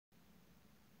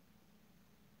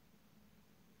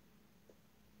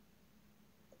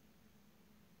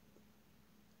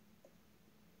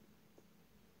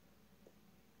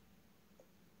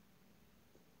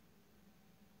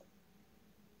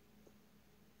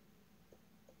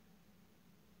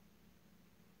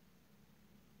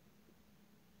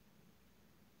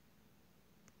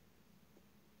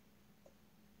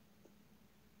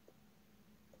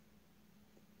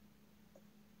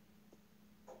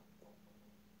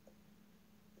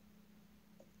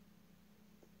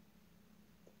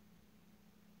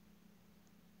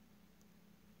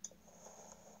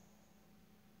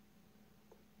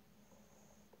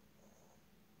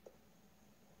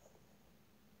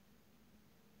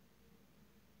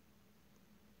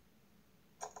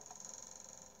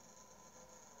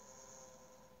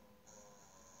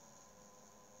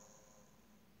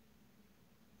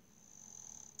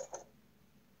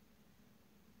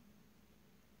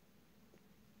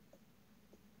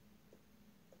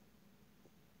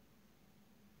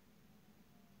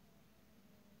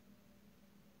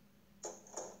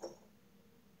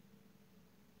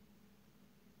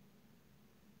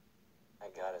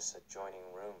got us adjoining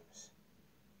rooms.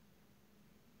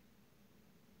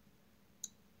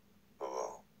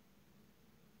 Hello.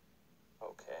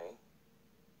 Okay.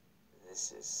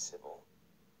 This is Sybil.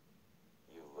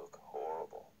 You look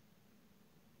horrible.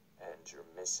 And you're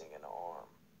missing an arm.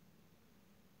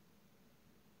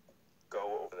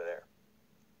 Go over there.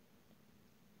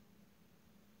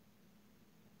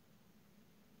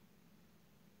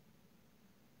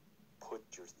 Put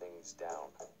your things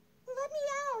down. Let me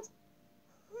out!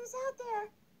 Who's out there?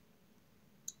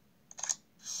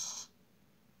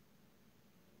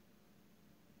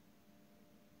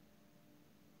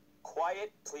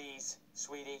 Quiet, please,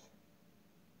 sweetie.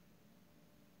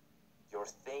 Your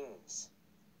things.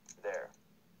 There.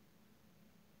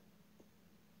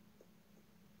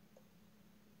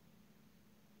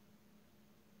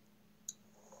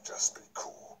 Just be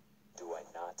cool. Do I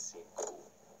not seem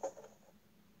cool?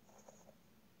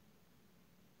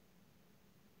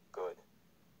 Good.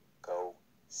 Go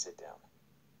sit down.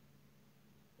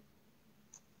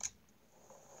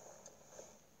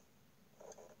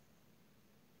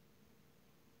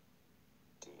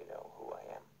 Do you know who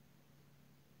I am?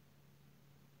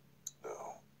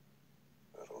 No.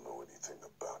 I don't know anything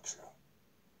about you.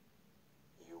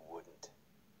 You wouldn't.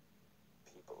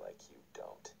 People like you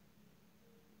don't.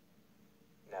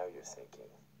 Now you're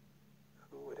thinking,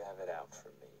 who would have it out for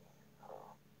me,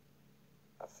 huh?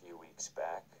 A few weeks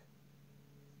back,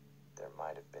 there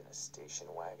might have been a station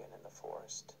wagon in the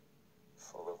forest,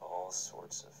 full of all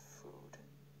sorts of food,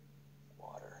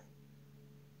 water,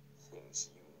 things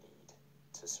you need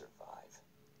to survive.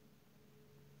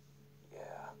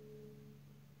 Yeah,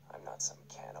 I'm not some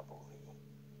cannibal, Lee.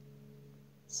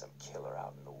 Some killer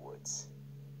out in the woods.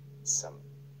 Some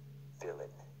villain.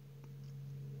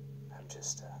 I'm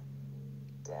just a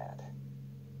dad.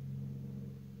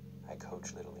 I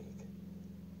coach Little League.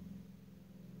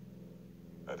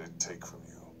 I didn't take from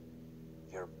you.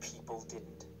 Your people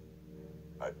didn't.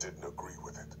 I didn't agree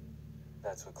with it.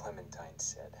 That's what Clementine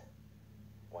said.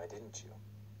 Why didn't you?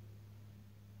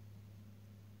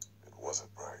 It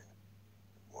wasn't right.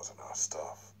 It wasn't our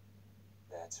stuff.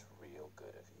 That's real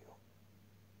good of you.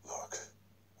 Look,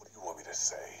 what do you want me to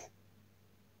say?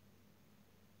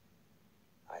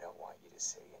 I don't want you to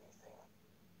say anything.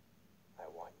 I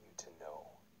want you to know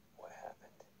what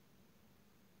happened.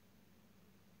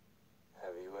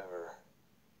 Have you ever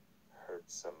hurt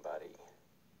somebody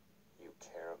you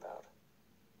care about?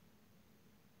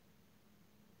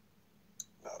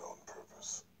 Not on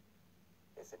purpose.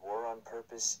 If it were on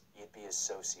purpose, you'd be a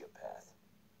sociopath.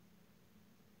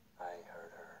 I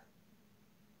hurt her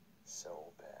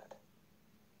so bad.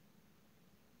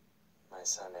 My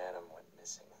son Adam went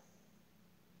missing.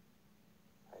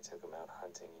 I took him out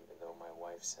hunting even though my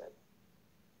wife said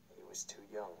he was too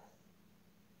young.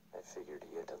 I figured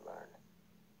he had to learn.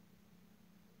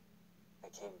 I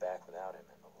came back without him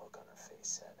and the look on her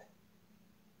face said,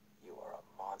 "You are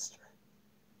a monster."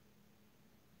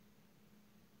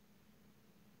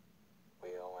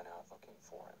 We all went out looking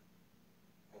for him.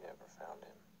 We never found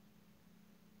him.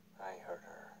 I hurt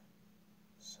her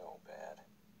so bad.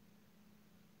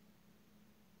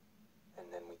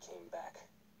 And then we came back,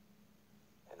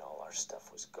 and all our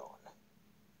stuff was gone.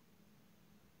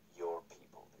 Your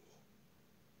people, Lee.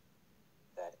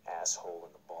 That asshole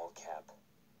in the bald cap.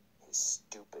 His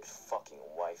stupid fucking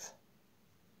wife.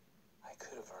 I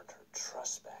could have earned her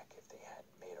trust back if they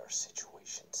hadn't made our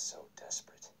situation so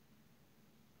desperate.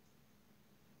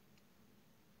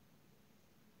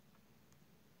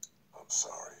 I'm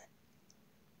sorry.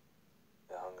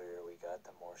 The hungrier we got,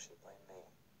 the more she blamed me.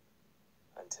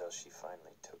 Until she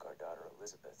finally took our daughter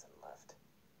Elizabeth and left.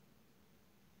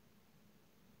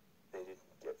 They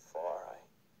didn't get far. I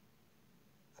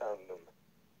found them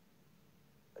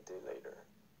a day later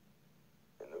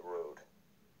in the road.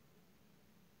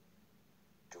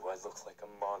 Do I look like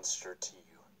a monster to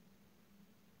you?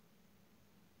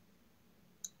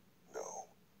 No.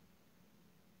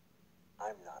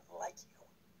 I'm not like you.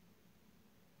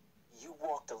 You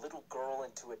walked a little girl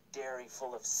into a dairy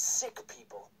full of sick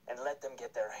people and let them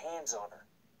get their hands on her.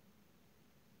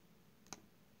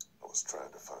 I was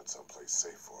trying to find someplace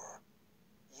safe for her.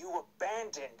 You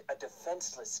abandoned a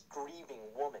defenseless, grieving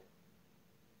woman.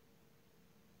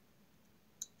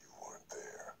 You weren't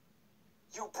there.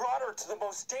 You brought her to the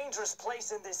most dangerous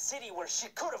place in this city where she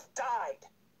could have died.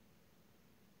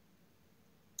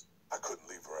 I couldn't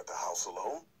leave her at the house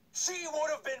alone. She would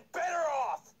have been better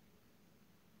off.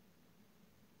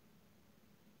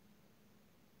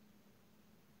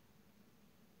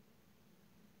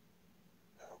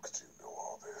 How could you know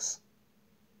all this?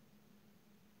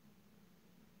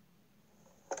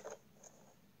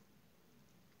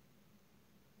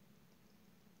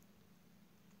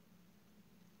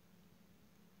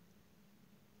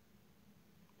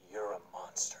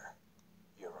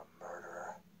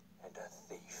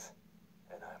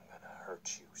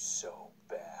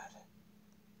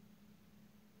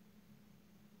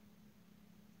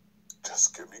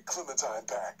 Just give me Clementine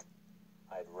back.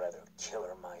 I'd rather kill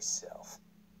her myself,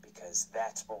 because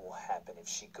that's what will happen if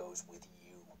she goes with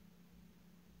you.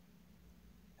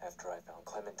 After I found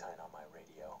Clementine on my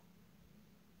radio,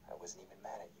 I wasn't even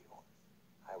mad at you.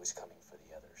 I was coming for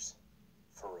the others,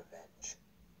 for revenge.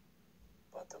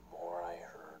 But the more I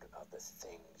heard of the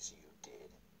things you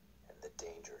did and the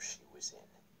danger she was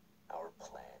in, our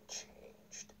plan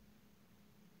changed.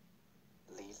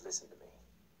 Lee, listen to me.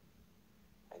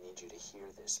 I need you to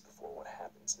hear this before what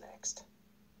happens next.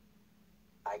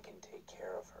 I can take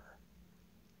care of her.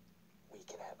 We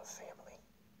can have a family.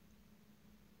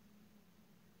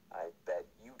 I bet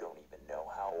you don't even know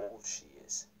how old she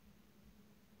is.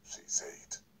 She's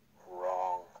 8.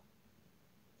 Wrong.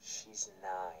 She's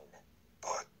 9.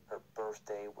 But Her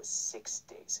birthday was 6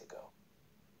 days ago.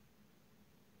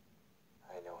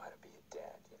 I know how to be a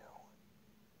dad, you know.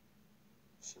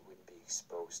 She wouldn't be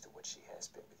exposed to what she has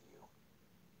been with you.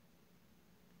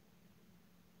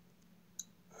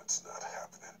 that's not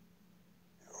happening.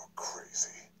 You're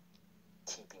crazy.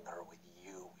 Keeping her with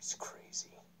you is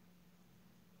crazy.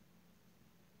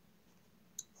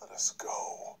 Let us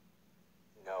go.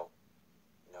 No.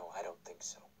 No, I don't think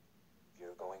so.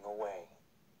 You're going away,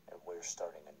 and we're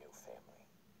starting a new family.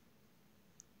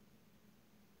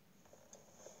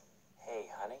 Hey,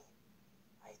 honey.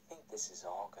 I think this is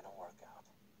all gonna work out.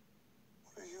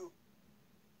 What are you?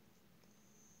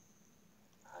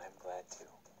 I'm glad too.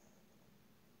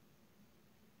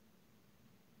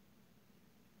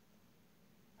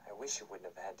 I wish it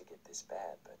wouldn't have had to get this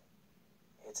bad, but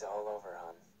it's all over,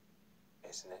 hon.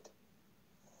 Isn't it?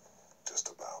 Just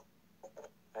about.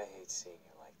 I hate seeing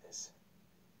you like this.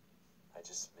 I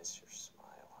just miss your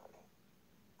smile, honey.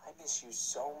 I miss you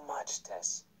so much,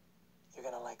 Tess. You're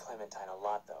gonna like Clementine a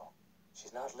lot, though.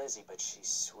 She's not Lizzie, but she's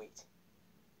sweet.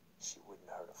 She wouldn't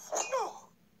hurt a fly. No!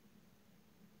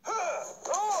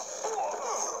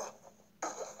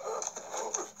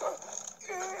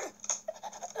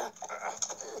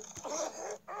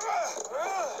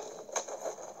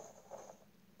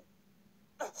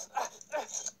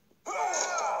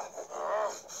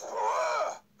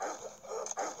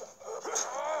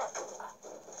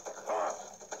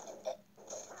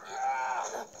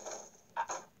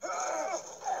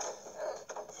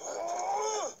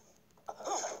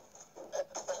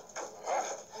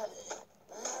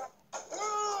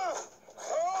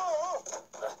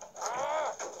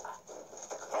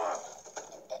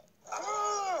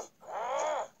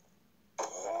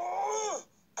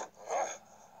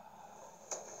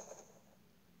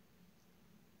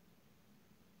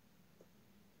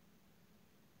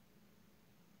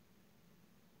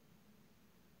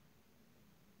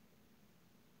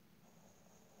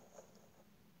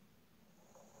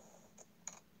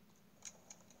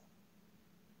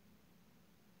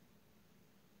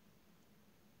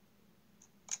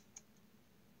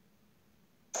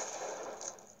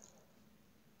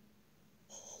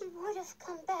 He would have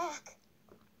come back.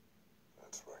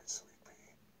 That's right, sweet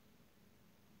pea.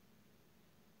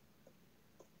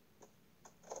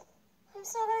 I'm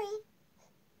sorry.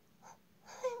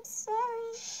 I'm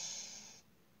sorry.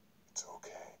 It's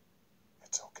okay.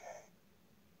 It's okay.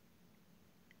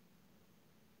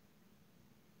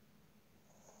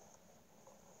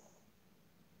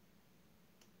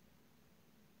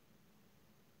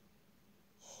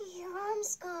 Your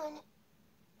arm's gone.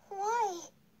 Why?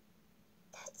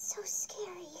 That's so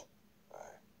scary.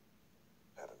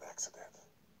 I had an accident.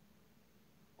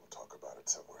 We'll talk about it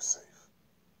somewhere safe.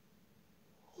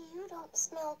 You don't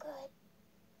smell good.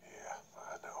 Yeah,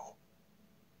 I know.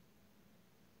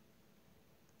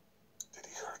 Did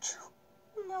he hurt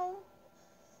you? No.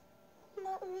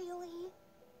 Not really.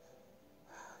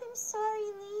 I'm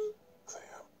sorry, Lee.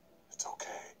 Clem, it's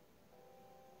okay.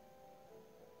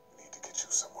 We need to get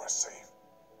you somewhere safe.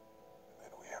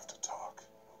 And then we have to talk,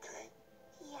 okay?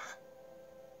 Yeah.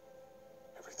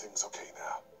 Everything's okay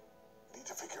now. We need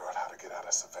to figure out how to get out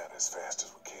of Savannah as fast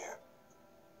as we can.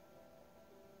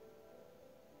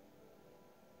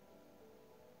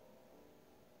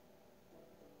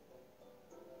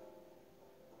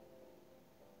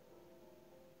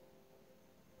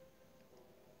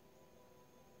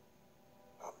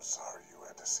 I'm sorry you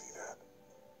had to see that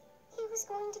He was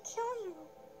going to kill you.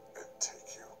 and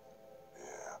take you.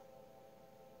 Yeah.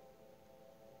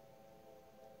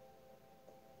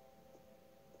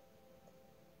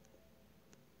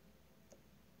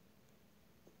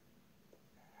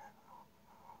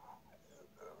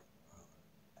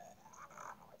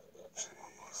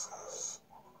 Jesus.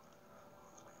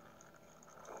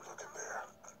 Don't look in there.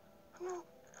 No,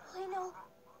 I know.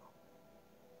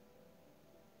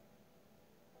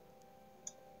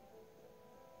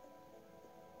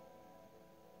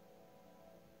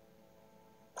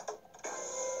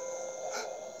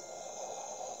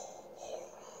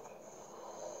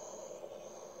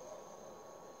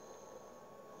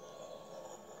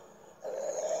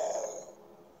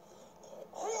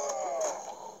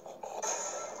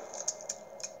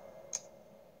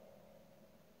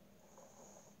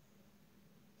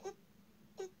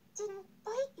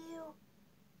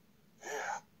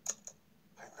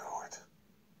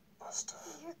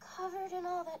 covered in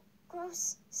all that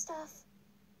gross stuff.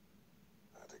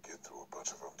 Had to get through a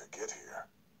bunch of them to get here.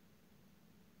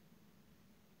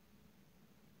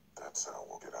 That's how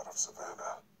we'll get out of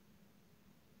Savannah.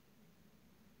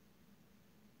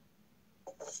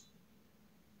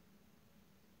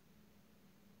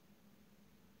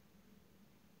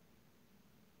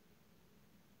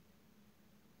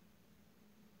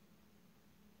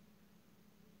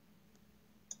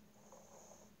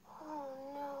 Oh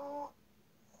no.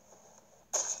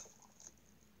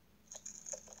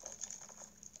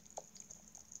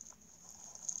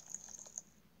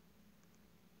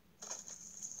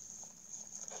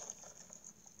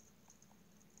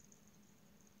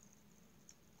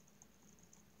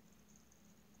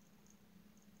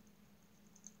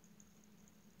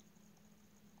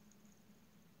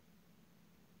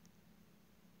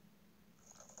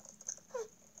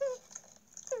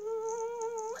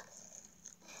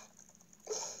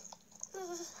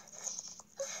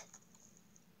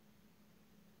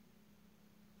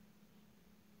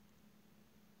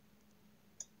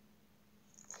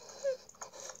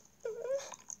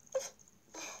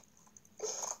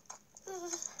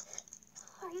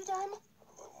 Are you done?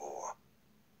 A little more.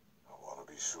 I want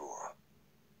to be sure.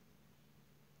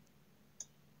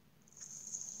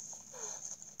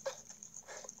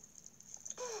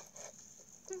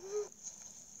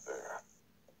 There.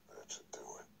 That should do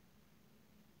it.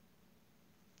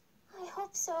 I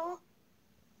hope so.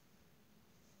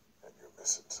 And you're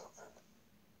missing something.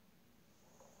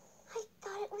 I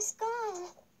thought it was gone.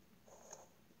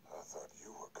 I thought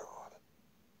you were gone.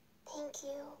 Thank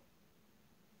you.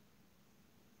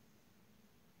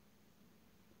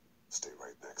 Stay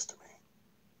right next to me.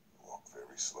 Walk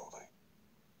very slowly.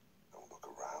 Don't look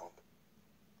around.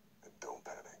 And don't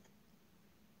panic.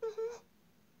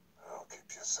 I'll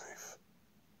keep you safe.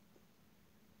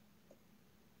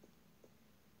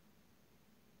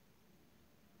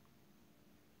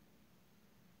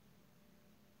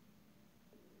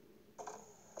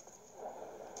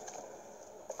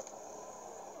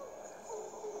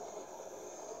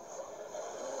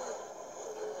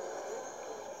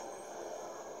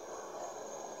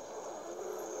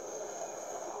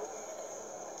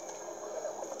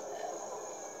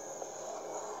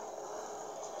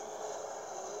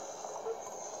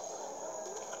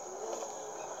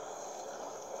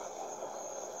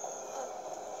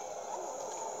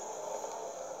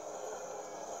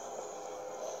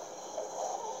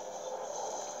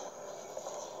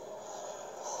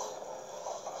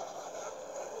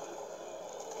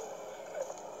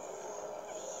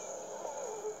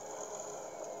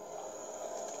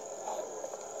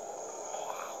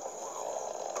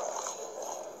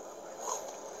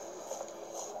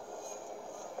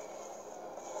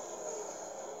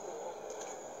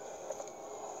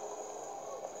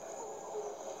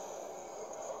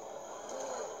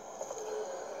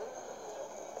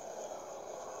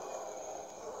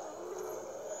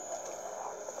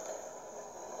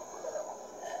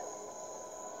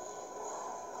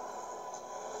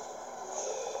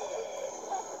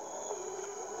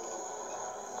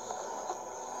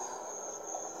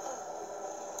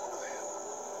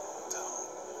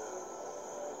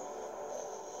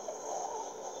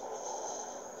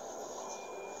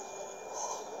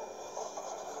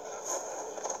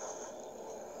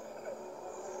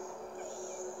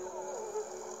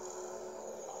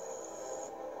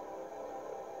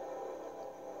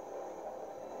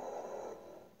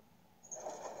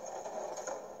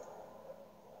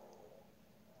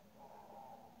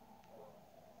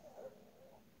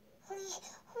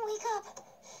 Wake up.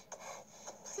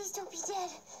 Please don't be dead.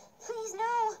 Please,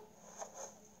 no.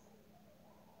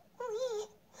 Lee,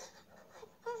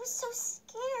 I was so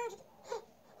scared.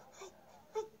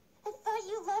 I thought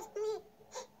you left me.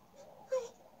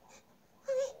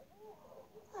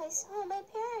 I saw my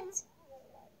parents.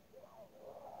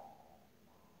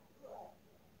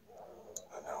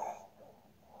 I know.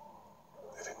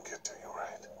 They didn't get to you,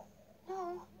 right?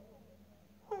 No.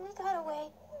 We got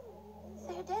away.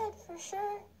 They're dead for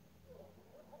sure.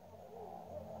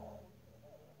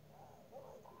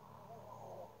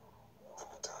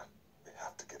 Clementine, we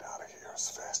have to get out of here as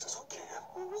fast as we can.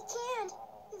 We can't.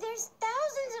 There's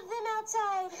thousands of them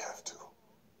outside. We have to.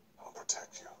 I'll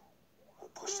protect you. We'll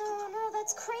push No, them. no,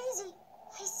 that's crazy.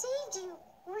 I saved you.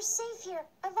 We're safe here.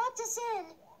 I locked us in.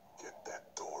 Get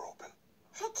that door open.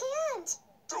 I can't.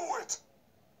 Do it!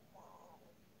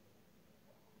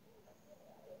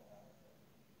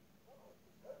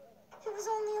 It was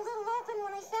only a little open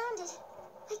when I found it.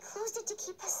 I closed it to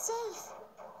keep us safe.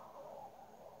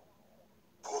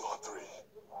 Pull on three.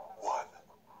 1,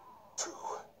 2,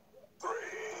 3.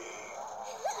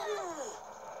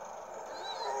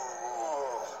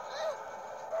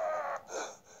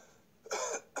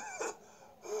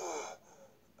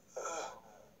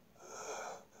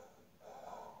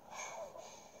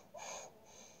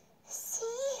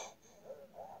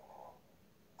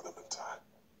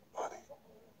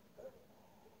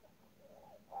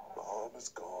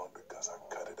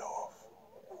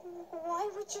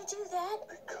 would you do that?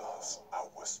 Because I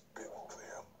was bitten,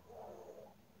 Clem.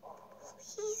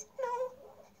 Please, no.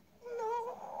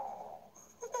 No.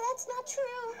 That's not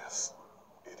true. Yes,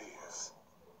 it is.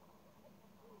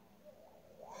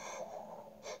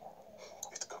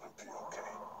 It's gonna be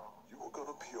okay. You are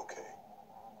gonna be okay.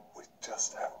 We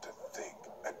just have to think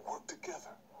and work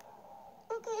together.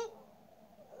 Okay.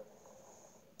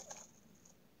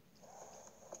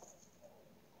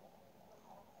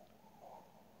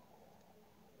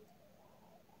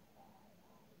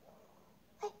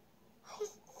 I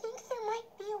think there might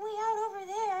be a way out over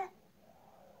there.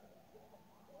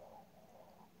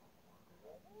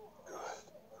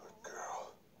 Good girl.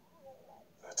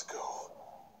 Let's go.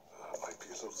 Might be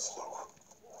a little slow.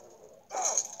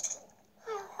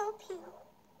 I'll help you.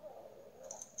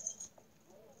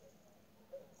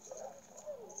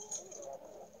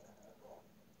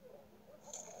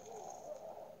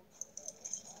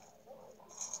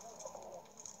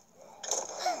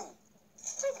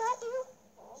 I got you.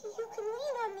 You can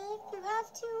lean on me if you have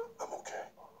to. I'm okay.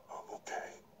 I'm okay.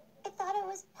 I thought I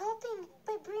was helping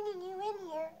by bringing you in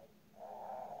here.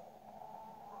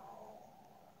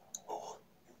 Oh,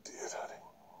 you did, honey.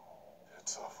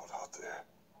 It's awful out there.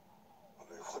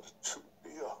 They would have chewed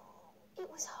me up. It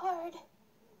was hard.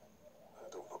 I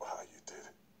don't know how you did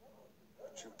it,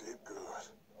 but you did good.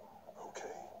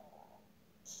 Okay?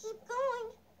 Keep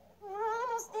going. We're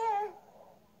almost there.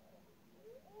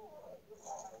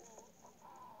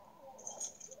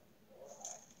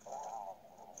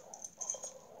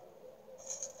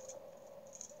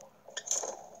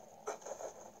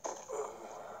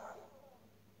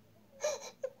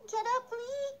 Get up,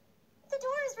 Lee. The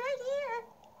door is right here.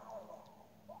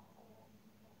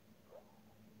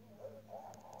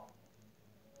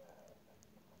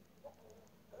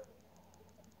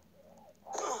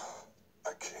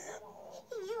 I can't.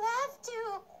 You have to.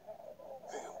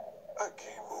 Then I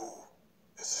can't move.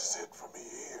 This is it for me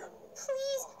here.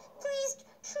 Please, please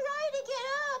try to get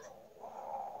up.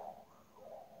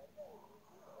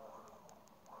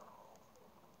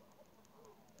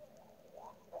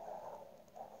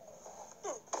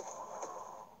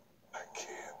 I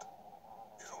can't.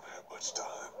 You don't have much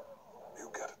time. You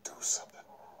gotta do something.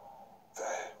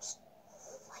 Fast.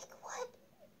 Like what?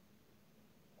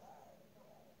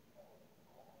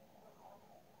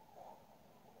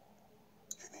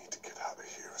 You need to get out of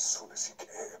here as soon as you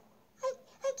can. I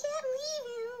can't leave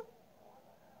you.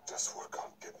 Just work on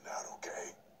getting out,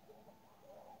 okay?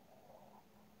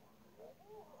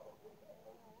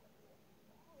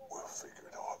 We'll figure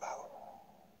it all out.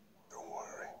 Don't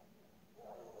worry.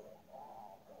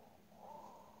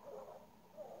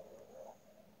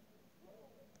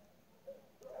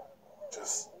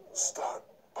 Just start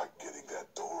by getting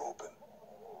that door open.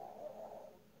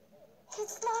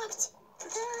 It's locked.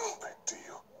 It's no big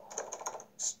deal.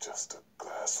 It's just a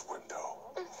glass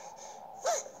window.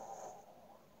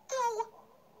 Ow.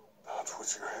 Not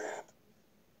with your hand.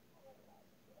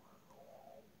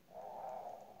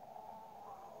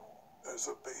 There's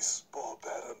a baseball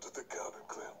bat under the counter,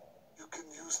 Clem. You can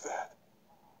use that.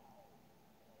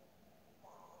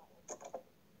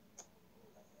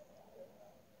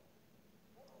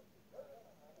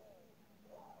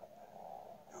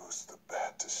 Use the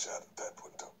bat to shatter that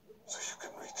window so you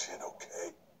can reach in,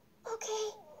 okay?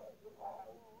 Okay.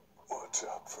 Watch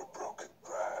out for broken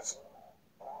glass.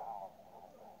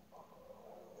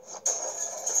 Good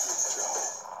job.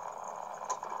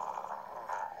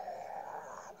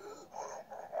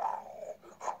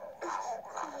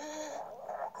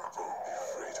 Don't be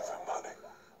afraid of him, honey.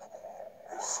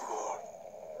 You're smart.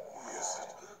 He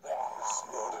isn't. You're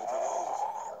smarter than all of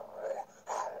them.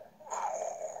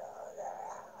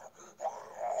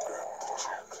 Grab the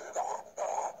chair, Clem.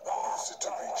 Use it to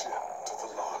reach in to the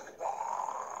lock.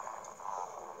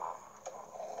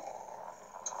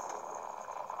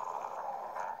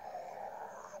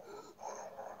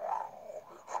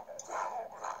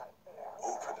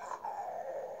 Open it.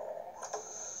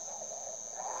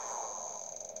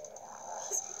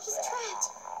 He's trapped.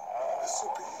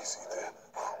 This'll be easy then.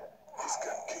 He's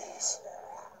got keys.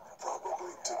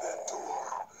 Probably to that door.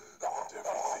 And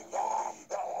everything you need.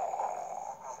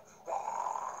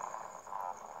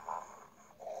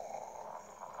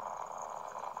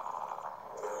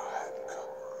 There are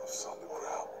handcuffs on the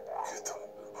ground. Get them.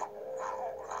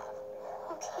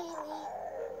 Okay, Lee.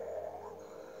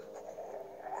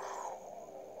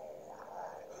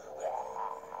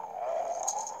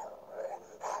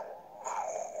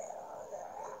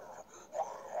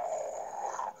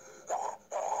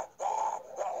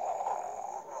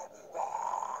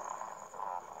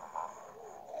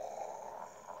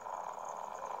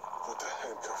 Put the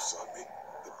handcuffs on me.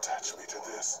 attach me to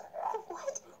this.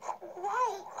 What?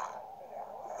 Why?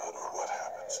 No matter what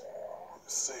happens, you're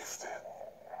safe then.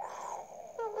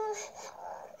 I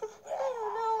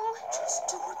don't know. Just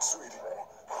do it, sweetie.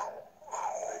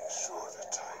 Make sure they're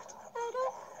tight. I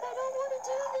don't want to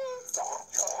do this.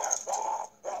 You have to.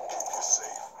 It'll keep you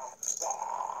safe. You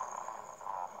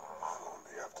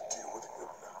only have to deal with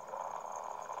him now.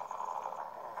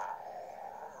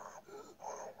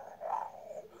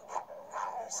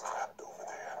 He's trapped over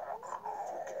there.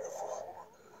 Be careful.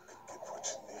 You can get what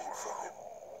you need from him.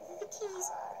 The keys,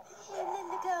 and then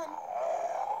the gun.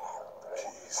 The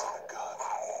keys and the gun.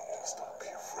 Just don't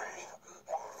be afraid.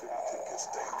 If anything gets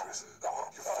dangerous,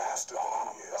 you're faster than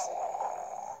he is.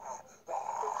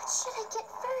 What should I get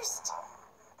first?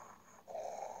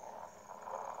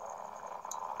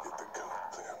 Get the gun,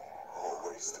 Clem.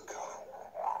 Always the gun.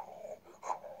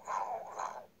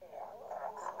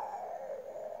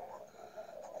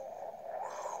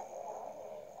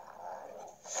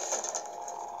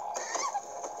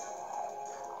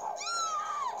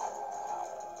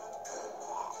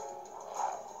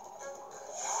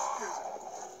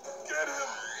 Get him!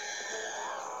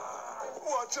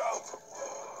 Watch out!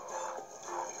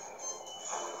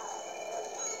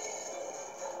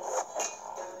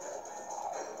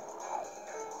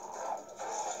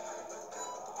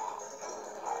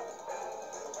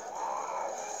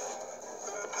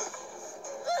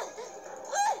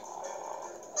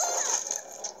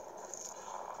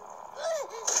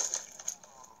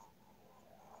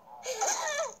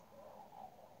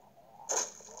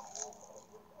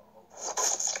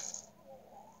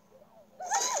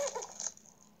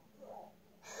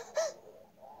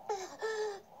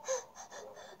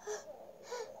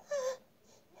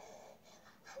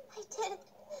 I did it.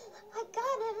 I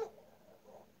got him.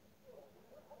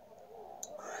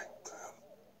 Great, Clem.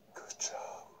 Good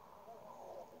job.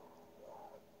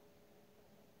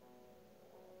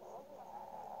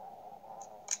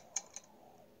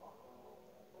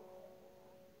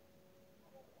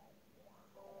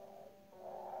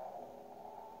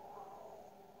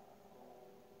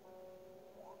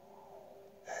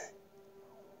 Hey.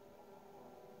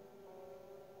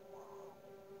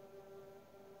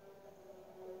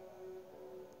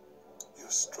 You're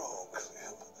strong,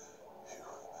 Clem.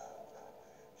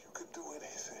 You can do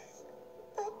anything.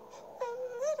 But I'm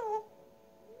little.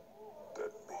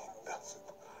 Doesn't mean nothing.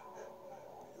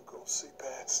 You're gonna see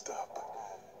bad stuff, but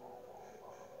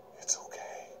it's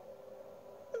okay.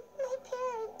 My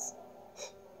parents.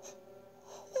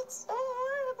 It's so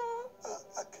horrible.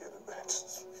 I can't imagine,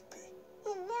 sweet pea.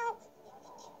 And now,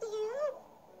 you.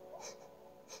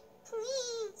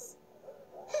 Please.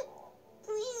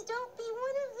 Please don't be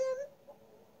one of them.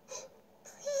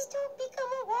 Please don't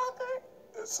become a walker.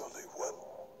 There's only one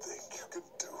thing you can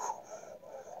do.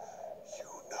 You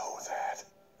know that.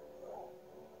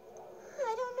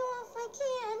 I don't know if I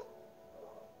can.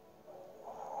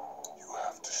 You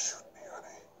have to shoot me,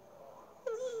 honey.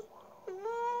 Please,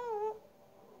 no.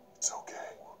 It's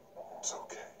okay. It's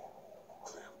okay.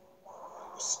 Clem, I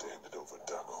was standing over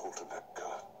Doug holding that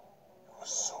gun. It was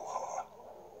so hard.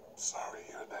 I'm sorry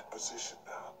you're in that position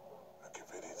now. I'd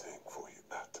give anything for you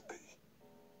not to be.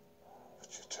 But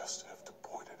you just have to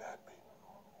point it at me.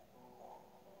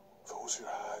 Close your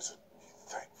eyes and be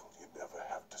thankful you never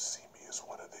have to see me as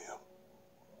one of them.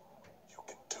 You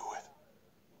can do it.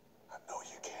 I know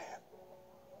you can.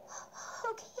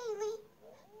 Okay, Lee.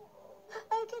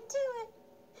 I can do it.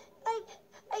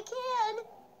 I can.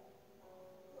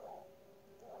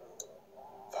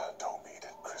 Find Omid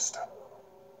and Krista.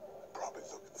 They're probably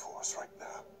looking for us right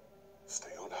now.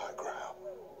 Stay on high ground.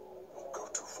 Don't go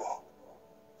too far.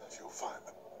 You'll find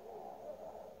them.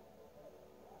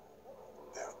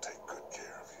 They'll take good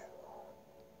care of you.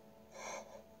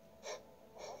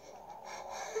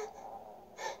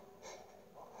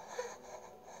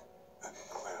 And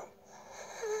Clem,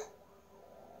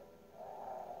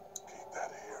 keep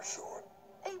that hair short.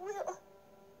 I will.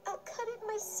 I'll cut it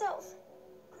myself.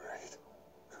 Great.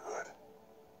 Good.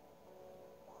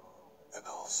 And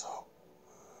also,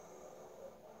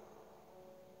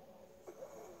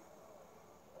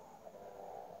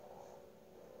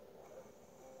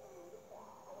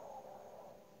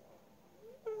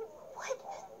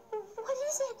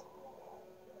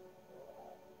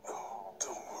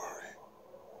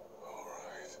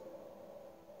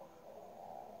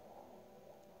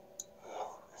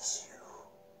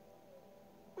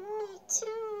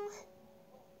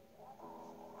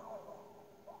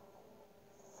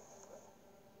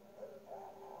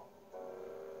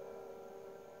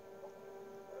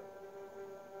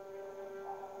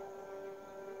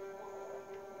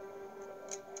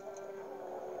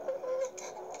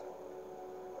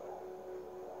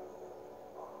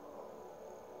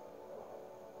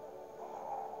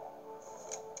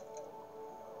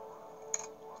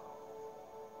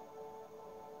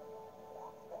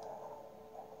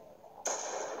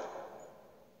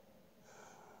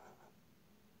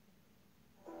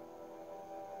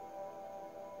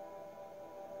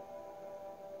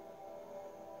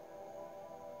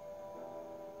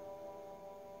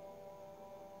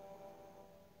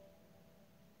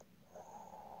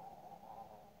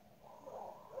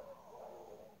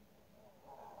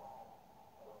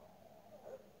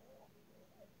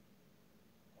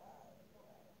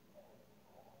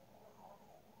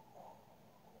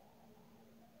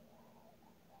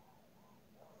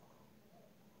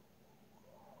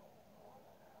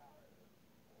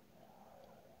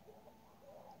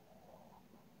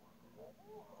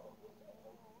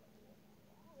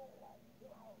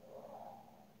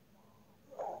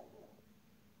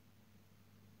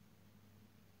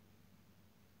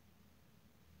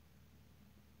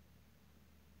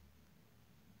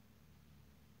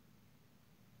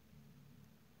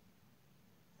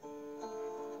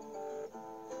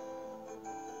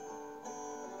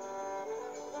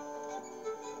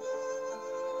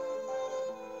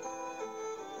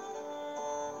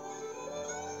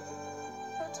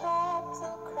 Atop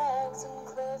the crags and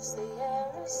cliffs, the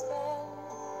air is thin.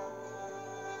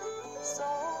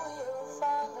 So